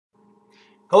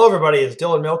Hello everybody, it's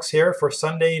Dylan Milks here for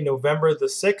Sunday, November the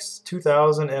 6th,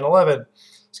 2011.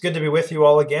 It's good to be with you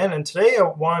all again, and today I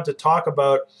wanted to talk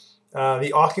about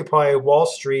the Occupy Wall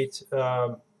Street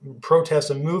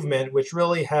protest and movement, which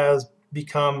really has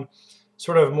become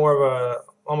sort of more of a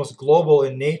almost global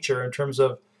in nature in terms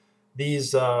of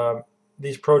these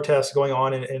protests going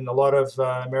on in a lot of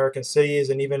American cities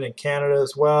and even in Canada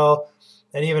as well,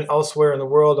 and even elsewhere in the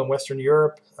world in Western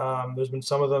Europe. There's been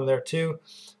some of them there too.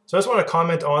 So I just want to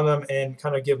comment on them and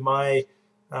kind of give my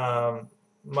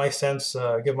sense,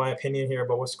 give my opinion here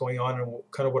about what's going on and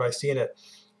kind of what I see in it.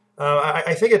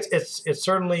 I think it's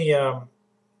certainly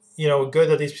good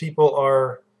that these people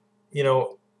are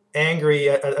angry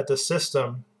at the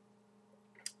system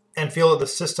and feel that the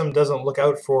system doesn't look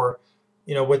out for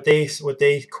what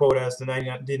they quote as the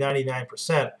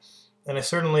 99%, and I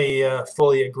certainly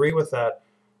fully agree with that.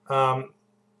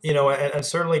 And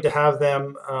certainly to have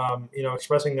them,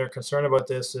 expressing their concern about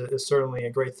this is certainly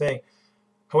a great thing.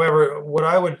 However,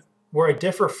 where I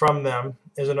differ from them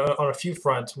is on a few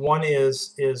fronts. One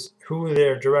is who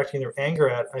they're directing their anger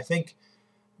at. I think,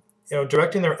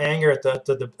 directing their anger at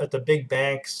the big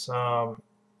banks,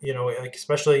 like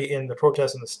especially in the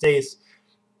protests in the States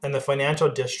and the financial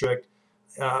district,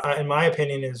 in my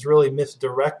opinion, is really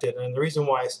misdirected. And the reason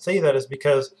why I say that is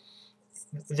because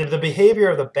the behavior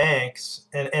of the banks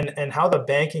and how the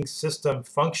banking system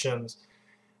functions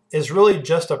is really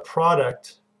just a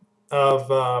product of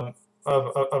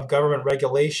government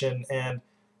regulation and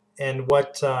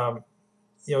what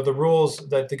the rules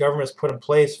that the government has put in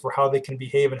place for how they can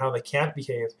behave and how they can't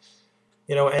behave.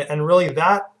 And really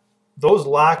those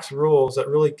lax rules that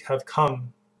really have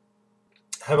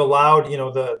allowed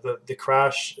the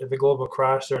crash, the global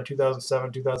crash there in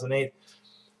 2007, 2008.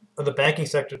 Of the banking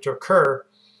sector to occur,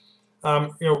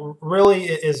 really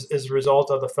is a result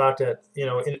of the fact that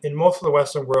in most of the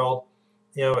Western world,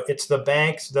 it's the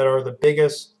banks that are the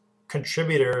biggest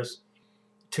contributors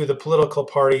to the political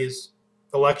parties'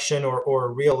 election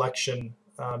or re-election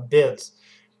bids.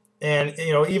 And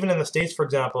even in the States, for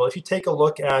example, if you take a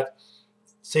look at,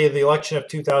 say, the election of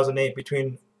 2008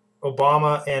 between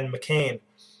Obama and McCain,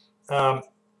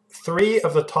 three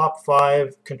of the top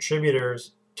five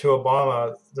contributors to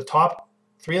Obama,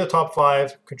 three of the top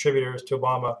five contributors to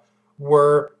Obama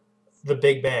were the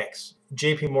big banks: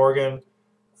 J.P. Morgan,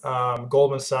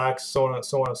 Goldman Sachs, so on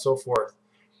and so forth.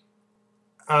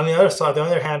 On the other side, on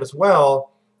the other hand, as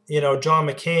well, John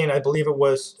McCain, I believe it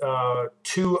was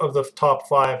two of the top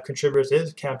five contributors to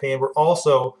his campaign were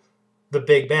also the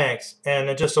big banks, and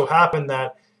it just so happened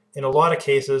that in a lot of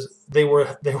cases they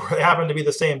happened to be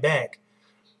the same bank.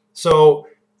 So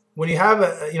when you have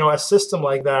a system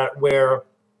like that where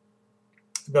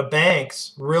the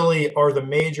banks really are the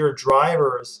major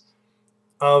drivers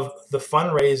of the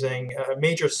fundraising, a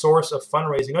major source of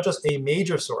fundraising, not just a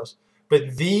major source,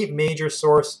 but the major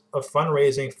source of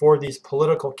fundraising for these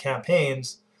political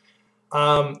campaigns,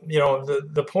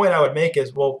 the point I would make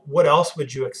is, well, what else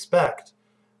would you expect?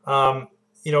 So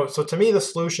to me, the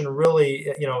solution really,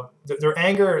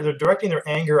 they're directing their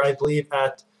anger, I believe,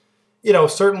 at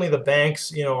certainly the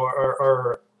banks,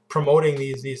 are promoting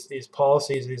these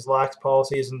policies, these lax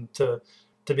policies, and to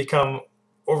become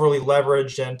overly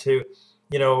leveraged and to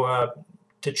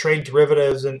trade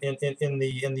derivatives in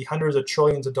the hundreds of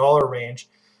trillions of dollar range.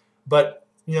 But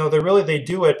they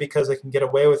do it because they can get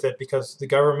away with it, because the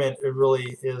government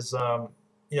really is,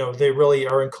 they really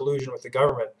are in collusion with the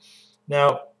government.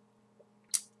 Now,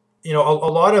 a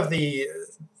lot of the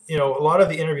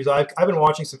interviews, I've been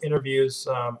watching some interviews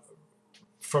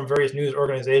from various news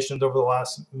organizations over the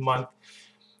last month,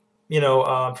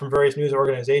 from various news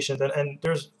organizations, and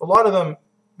there's a lot of them,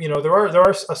 there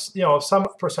are some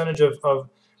percentage of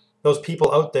those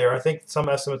people out there. I think some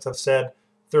estimates have said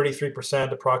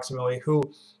 33% approximately, who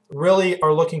really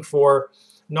are looking for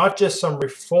not just some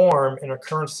reform in our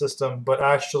current system, but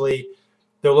actually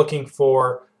they're looking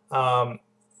for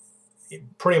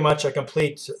pretty much a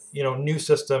complete new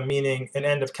system, meaning an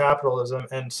end of capitalism,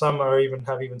 and some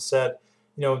have even said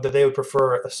that they would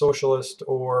prefer a socialist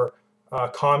or a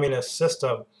communist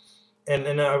system,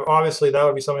 and obviously that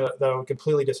would be something that I would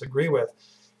completely disagree with.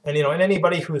 And and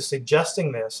anybody who is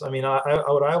suggesting this, I mean,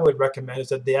 what I would recommend is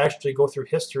that they actually go through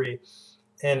history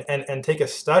and take a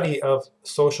study of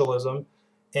socialism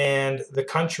and the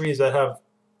countries that have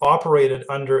operated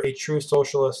under a true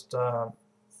socialist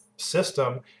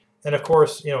system, and of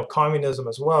course communism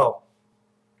as well.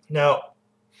 Now,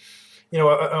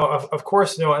 of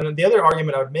course, and the other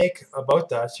argument I would make about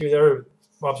that, too, the other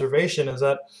observation is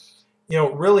that,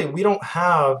 really we don't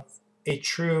have a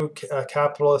true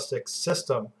capitalistic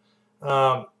system.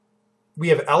 we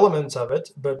have elements of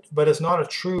it, but it's not a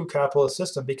true capitalist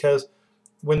system, because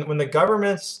when the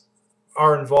governments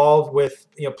are involved with,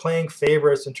 playing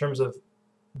favorites in terms of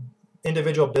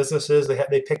individual businesses,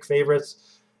 they pick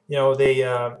favorites, they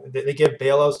give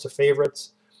bailouts to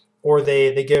favorites, or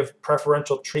they give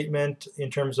preferential treatment in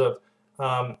terms of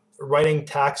writing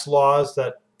tax laws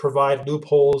that provide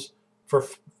loopholes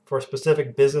for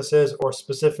specific businesses or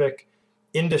specific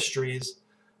industries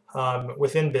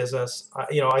within business.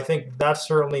 I think that's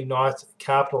certainly not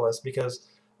capitalist, because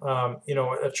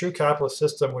a true capitalist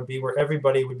system would be where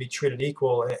everybody would be treated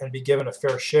equal and be given a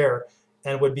fair share,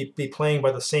 and would be playing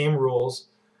by the same rules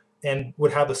and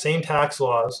would have the same tax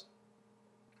laws,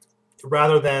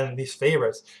 rather than these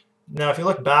favorites. Now, if you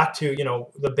look back to,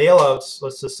 the bailouts,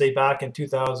 let's just say back in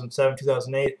 2007,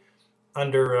 2008,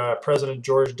 under President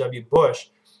George W. Bush,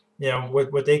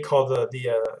 what they call the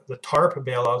TARP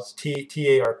bailouts,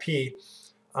 TARP,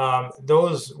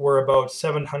 those were about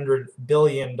 $700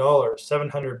 billion,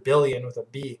 700 billion with a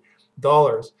B,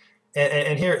 dollars.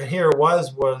 And here it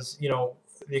was,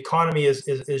 the economy is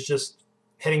just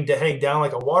heading down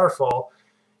like a waterfall,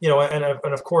 and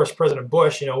of course President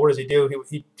Bush, what does he do?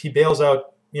 He bails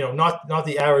out, not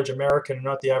the average American,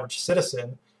 not the average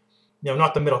citizen,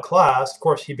 not the middle class. Of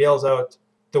course, he bails out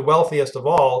the wealthiest of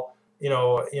all,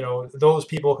 those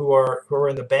people who are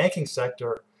in the banking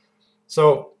sector.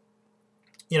 So,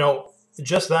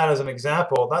 just that as an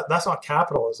example, that's not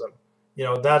capitalism.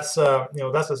 That's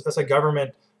a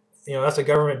government. That's a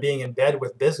government being in bed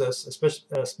with business,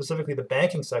 especially specifically the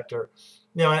banking sector.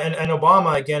 And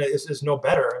Obama, again, is no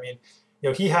better. I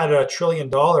mean, he had a $1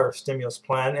 trillion stimulus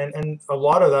plan, and a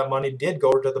lot of that money did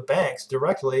go to the banks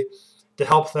directly to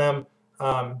help them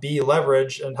be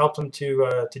leveraged, and help them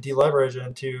to deleverage,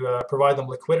 and to provide them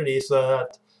liquidity, so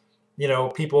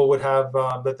that people would have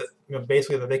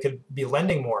basically that they could be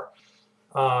lending more,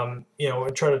 and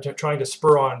trying to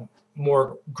spur on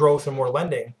more growth and more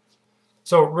lending.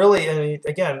 So really, and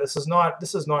again, this is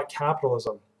not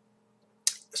capitalism.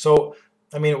 So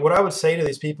I mean, what I would say to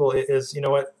these people is,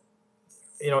 what,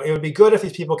 it would be good if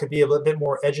these people could be a little bit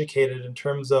more educated in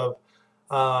terms of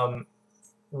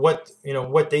what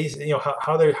they,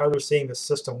 how they're seeing the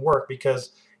system work,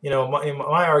 because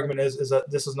my argument is that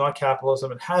this is not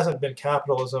capitalism. It hasn't been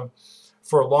capitalism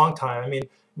for a long time. I mean,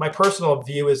 my personal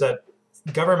view is that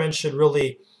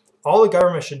all the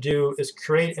government should do is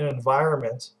create an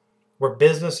environment where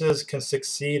businesses can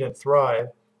succeed and thrive,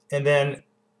 and then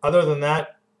other than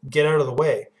that, get out of the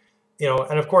way.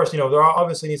 And of course, there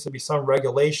obviously needs to be some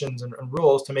regulations and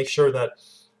rules to make sure that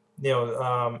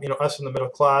us in the middle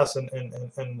class, and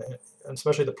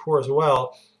especially the poor as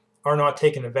well, are not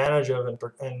taken advantage of,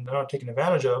 and not taken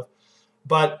advantage of.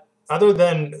 But other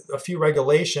than a few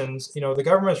regulations, the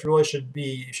governments really should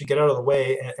get out of the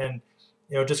way, and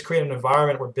just create an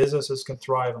environment where businesses can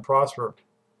thrive and prosper.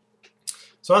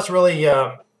 So that's really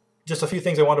just a few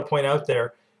things I want to point out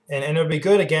there, and it would be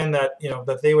good, again, that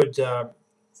that they would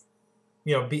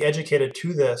be educated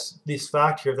to this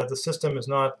fact here, that the system is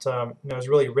not is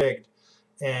really rigged,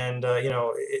 and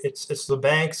it's the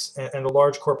banks and the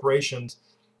large corporations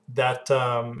that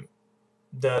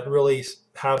that really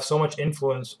have so much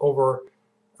influence over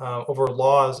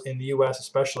laws in the U.S.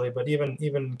 especially, but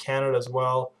even Canada as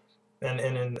well,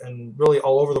 and really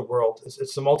all over the world.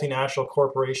 It's the multinational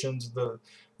corporations, the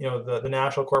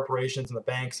national corporations and the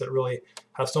banks that really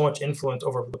have so much influence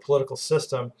over the political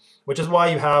system, which is why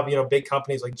you have big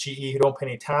companies like GE who don't pay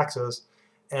any taxes,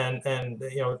 and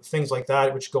things like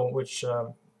that, which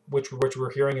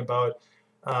we're hearing about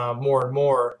more and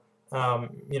more,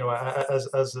 as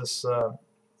this as a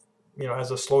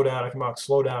economic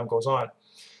slowdown goes on.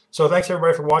 So thanks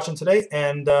everybody for watching today,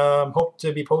 and hope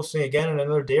to be posting again in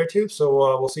another day or two.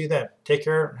 So we'll see you then. Take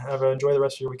care. Enjoy the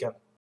rest of your weekend.